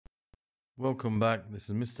Welcome back. This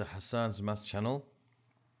is Mr. Hassan's Maths channel,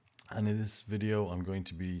 and in this video I'm going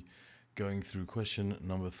to be going through question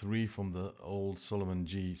number 3 from the old Solomon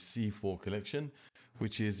G C4 collection,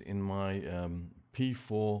 which is in my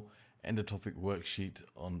P4 endotopic worksheet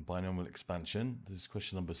on binomial expansion. This is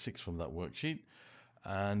question number 6 from that worksheet,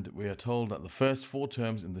 and we are told that the first 4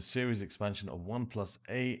 terms in the series expansion of 1 plus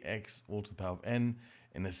ax all to the power of n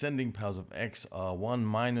in ascending powers of x are 1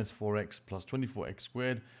 minus 4x plus 24x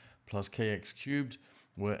squared plus kx cubed,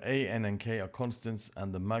 where a, n, and k are constants,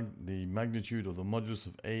 and the magnitude or the modulus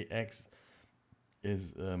of ax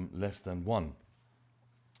is less than 1.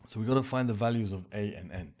 So we've got to find the values of a and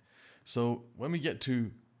n. So when we get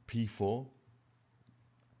to P4,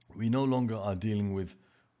 we no longer are dealing with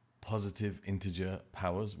positive integer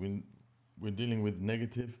powers. We're dealing with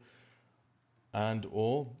negative and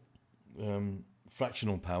or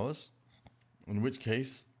fractional powers, in which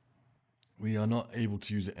case we are not able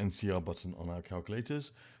to use the NCR button on our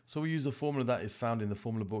calculators. So we use the formula that is found in the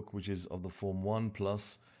formula book, which is of the form 1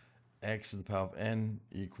 plus x to the power of n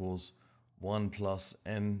equals 1 plus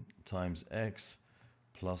n times x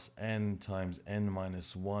plus n times n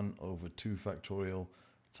minus 1 over 2 factorial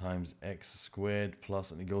times x squared plus,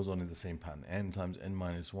 and it goes on in the same pattern, n times n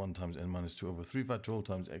minus 1 times n minus 2 over 3 factorial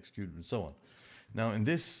times x cubed, and so on. Now in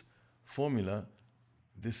this formula,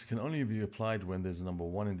 this can only be applied when there's a number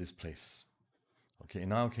 1 in this place. Okay,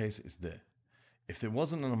 in our case, it's there. If there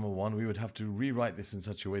wasn't a number 1, we would have to rewrite this in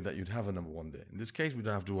such a way that you'd have a number 1 there. In this case, we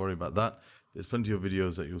don't have to worry about that. There's plenty of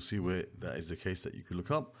videos that you'll see where that is the case that you can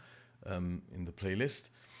look up in the playlist.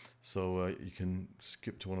 So you can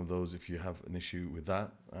skip to one of those if you have an issue with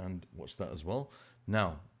that and watch that as well.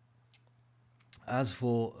 Now, as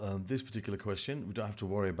for this particular question, we don't have to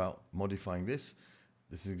worry about modifying this.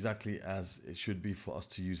 This is exactly as it should be for us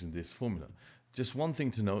to use in this formula. Just one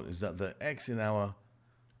thing to note is that the x in our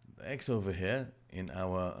x over here in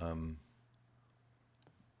our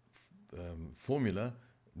formula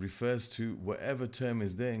refers to whatever term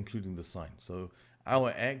is there, including the sign. So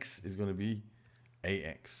our x is going to be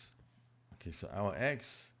ax. Okay, so our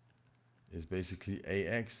x is basically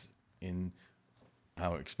ax in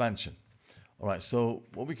our expansion. All right, so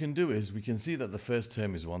what we can do is we can see that the first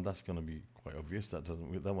term is 1. That going to be quite obvious. That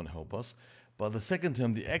won't help us. But the second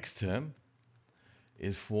term, the x term,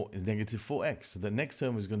 is negative 4x. So the next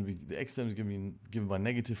term is going to be, the x term is going to be given by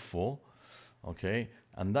negative 4. Okay,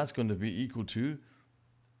 and that's going to be equal to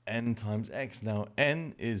n times x. Now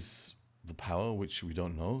n is the power, which we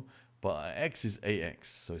don't know, but x is ax.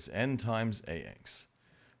 So it's n times ax.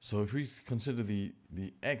 So if we consider the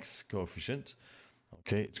x coefficient,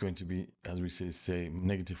 okay, it's going to be, as we say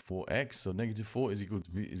negative 4x. So negative 4 is going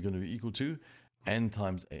to be equal to n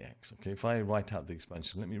times ax. Okay, if I write out the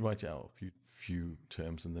expansion, let me write it out a few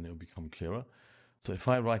terms and then it'll become clearer. So if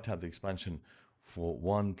I write out the expansion for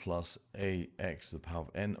 1 plus ax to the power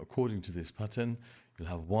of n, according to this pattern, you'll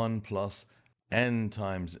have 1 plus n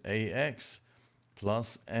times ax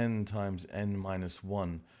plus n times n minus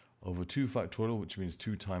 1 over 2 factorial, which means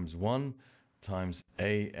 2 times 1 times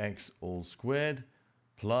ax all squared,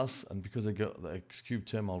 plus, and because I got the x cubed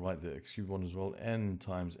term, I'll write the x cubed one as well, n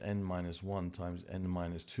times n minus 1 times n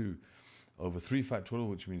minus 2 over 3 factorial,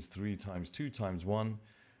 which means 3 times 2 times 1,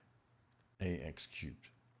 ax cubed.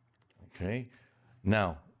 Okay,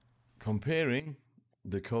 now comparing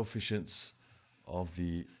the coefficients of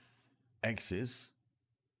the x's,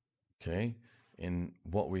 okay, in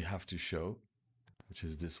what we have to show, which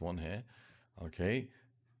is this one here, okay,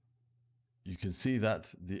 you can see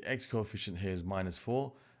that the x coefficient here is minus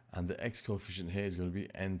 4, and the x coefficient here is going to be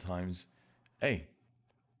n times a.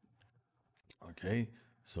 Okay,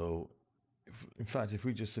 so in fact, if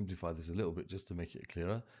we just simplify this a little bit just to make it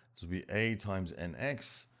clearer, this will be a times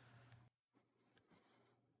nx,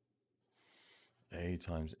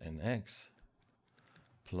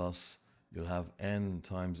 plus you'll have n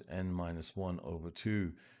times n minus 1 over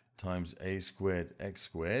 2 times a squared x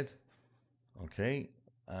squared. Okay,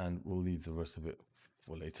 and we'll leave the rest of it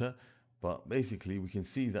for later. But basically, we can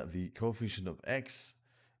see that the coefficient of x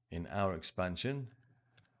in our expansion,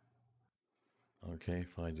 okay,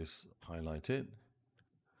 if I just highlight it,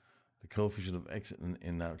 the coefficient of x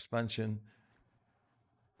in our expansion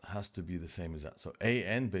has to be the same as that. So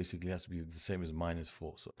an basically has to be the same as minus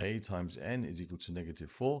 4. So a times n is equal to negative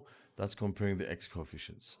 4. That's comparing the x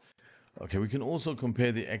coefficients. Okay, we can also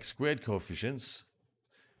compare the x squared coefficients.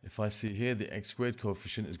 If I see here, the x squared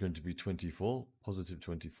coefficient is going to be 24, positive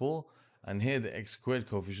 24. And here the x squared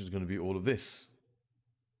coefficient is going to be all of this.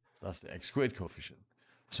 That's the x squared coefficient.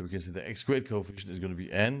 So we can see the x squared coefficient is going to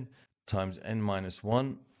be n times n minus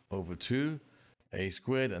 1 over 2 a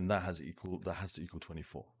squared, and that has to equal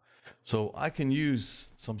 24. So I can use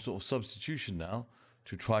some sort of substitution now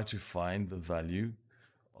to try to find the value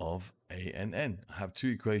of a and n. I have two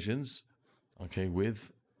equations, okay,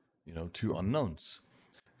 with, two unknowns.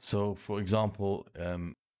 So for example,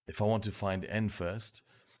 if I want to find n first,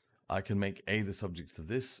 I can make a the subject of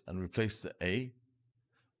this and replace the a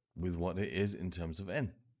with what it is in terms of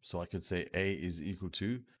n. So I could say a is equal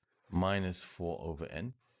to minus 4 over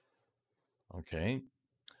n. Okay.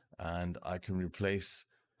 And I can replace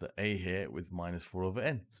the a here with minus 4 over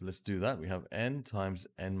n. So let's do that. We have n times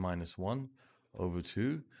n minus 1 over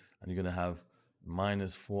 2. And you're going to have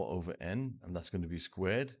minus 4 over n. And that's going to be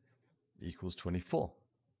squared equals 24.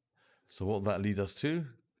 So what will that lead us to?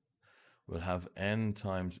 We'll have n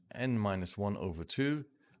times n minus 1 over 2.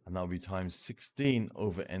 And that will be times 16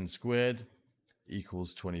 over n squared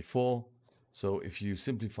equals 24. So if you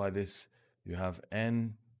simplify this, you have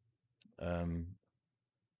n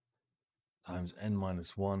times n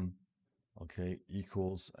minus 1, okay,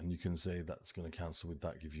 equals, and you can say that's going to cancel with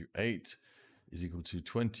that, give you 8 is equal to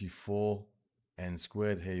 24 n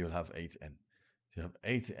squared. Here you'll have 8n. You have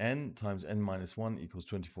 8n times n minus 1 equals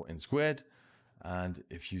 24n squared. And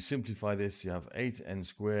if you simplify this, you have 8n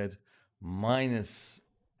squared minus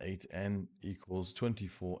 8n equals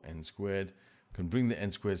 24n squared. You can bring the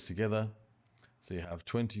n squareds together. So you have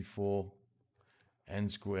 24n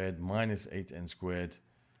squared minus 8n squared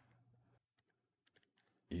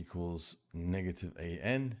equals negative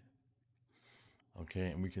an. Okay,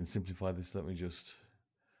 and we can simplify this. Let me just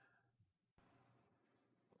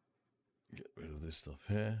get rid of this stuff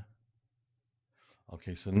here.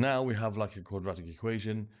 Okay, so now we have like a quadratic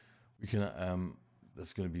equation. We can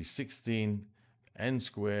that's going to be 16n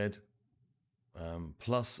squared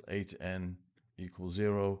plus 8n equals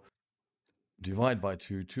 0. Divide by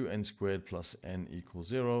 2, 2n squared plus n equals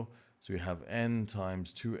 0. So we have n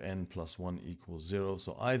times 2n plus 1 equals 0.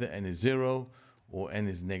 So either n is 0 or n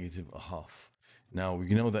is negative a half. Now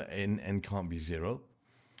we know that n can't be 0.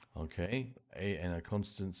 Okay, a and are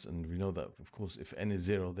constants, and we know that, of course, if n is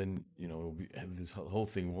 0, then it'll be, this whole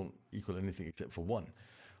thing won't equal anything except for 1,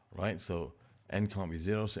 right? So n can't be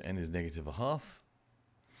 0, so n is negative a half.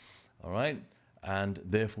 All right, and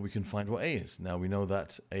therefore we can find what a is. Now we know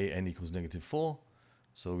that an equals negative 4,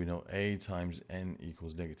 so we know a times n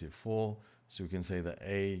equals negative 4. So we can say that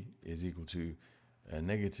a is equal to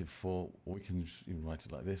negative 4, or we can even write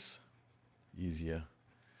it like this, easier.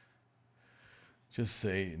 Just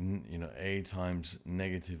say, a times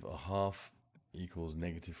negative a half equals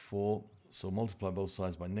negative 4. So multiply both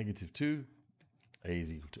sides by negative 2. A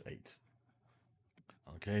is equal to 8.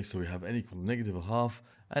 Okay, so we have n equals negative a half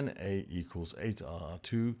and a equals 8 are our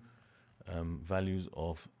two values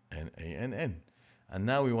of n, a, and n. And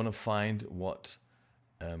now we want to find what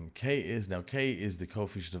k is. Now k is the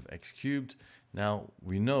coefficient of x cubed. Now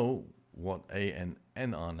we know what a and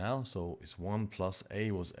n are now. So it's 1 plus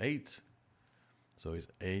a was 8. So it's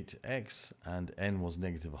 8x, and n was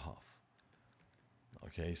negative a half.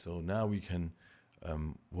 Okay, so now we can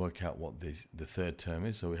work out what the third term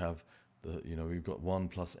is. So we have we've got 1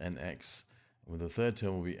 plus nx. Well, the third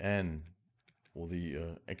term will be n, or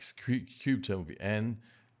the x cubed term will be n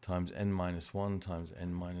times n minus 1 times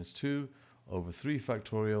n minus 2 over 3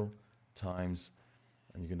 factorial times,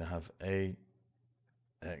 and you're going to have a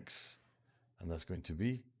x, and that's going to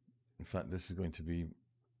be, in fact, this is going to be,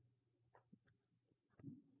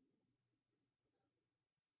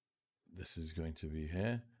 this is going to be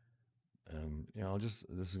here.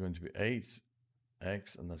 This is going to be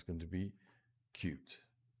 8x, and that's going to be cubed.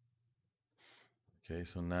 Okay,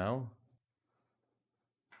 so now,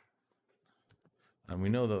 and we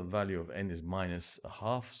know the value of n is minus a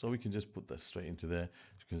half, so we can just put that straight into there.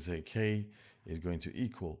 You can say k is going to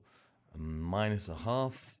equal minus a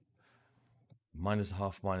half. Minus a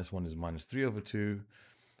half minus 1 is minus 3 over 2.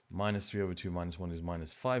 Minus 3 over 2 minus 1 is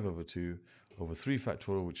minus 5 over 2 over 3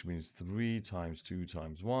 factorial, which means 3 times 2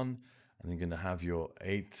 times 1. And then you're going to have your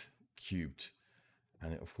 8 cubed.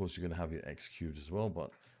 And of course, you're going to have your x cubed as well.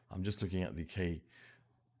 But I'm just looking at the k,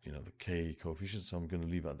 the k coefficient. So I'm going to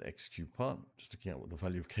leave out the x cubed part, just looking at what the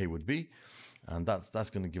value of k would be. And that's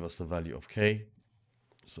going to give us the value of k.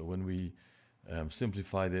 So when we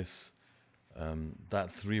simplify this,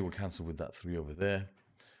 that 3 will cancel with that 3 over there.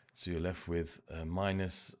 So you're left with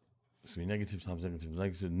minus, so negative times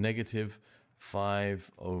negative, negative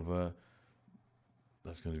 5 over,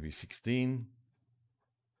 that's going to be 16,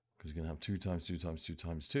 because you're going to have 2 times 2 times 2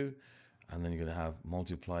 times 2, and then you're going to have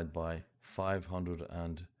multiplied by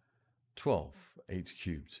 512, 8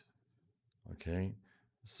 cubed. Okay,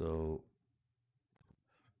 so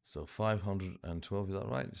 512, is that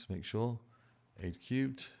right? Just make sure. 8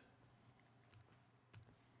 cubed.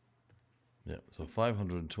 Yeah, so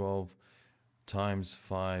 512 times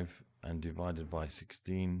 5 and divided by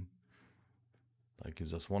 16, that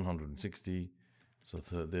gives us 160. So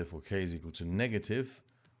therefore k is equal to negative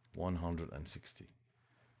 160.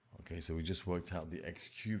 Okay, so we just worked out the x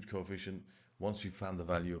cubed coefficient once we found the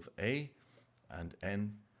value of a and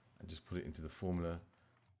n, and just put it into the formula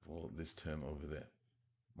for this term over there.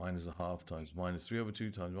 Minus a half times minus 3 over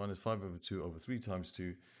 2 times minus 5 over 2 over 3 times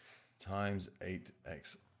 2 times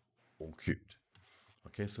 8x all cubed.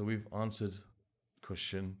 Okay, so we've answered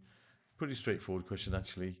question, pretty straightforward question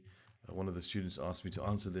actually. One of the students asked me to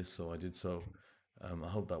answer this, so I did so. I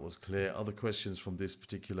hope that was clear. Other questions from this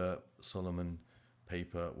particular Solomon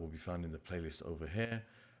paper will be found in the playlist over here.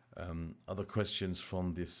 Other questions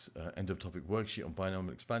from this end of topic worksheet on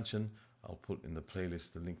binomial expansion, I'll put in the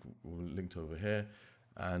playlist, the link will linked over here.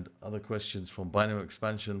 And other questions from binomial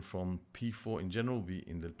expansion from P4 in general will be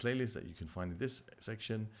in the playlist that you can find in this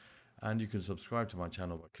section. And you can subscribe to my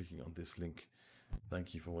channel by clicking on this link.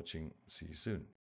 Thank you for watching. See you soon.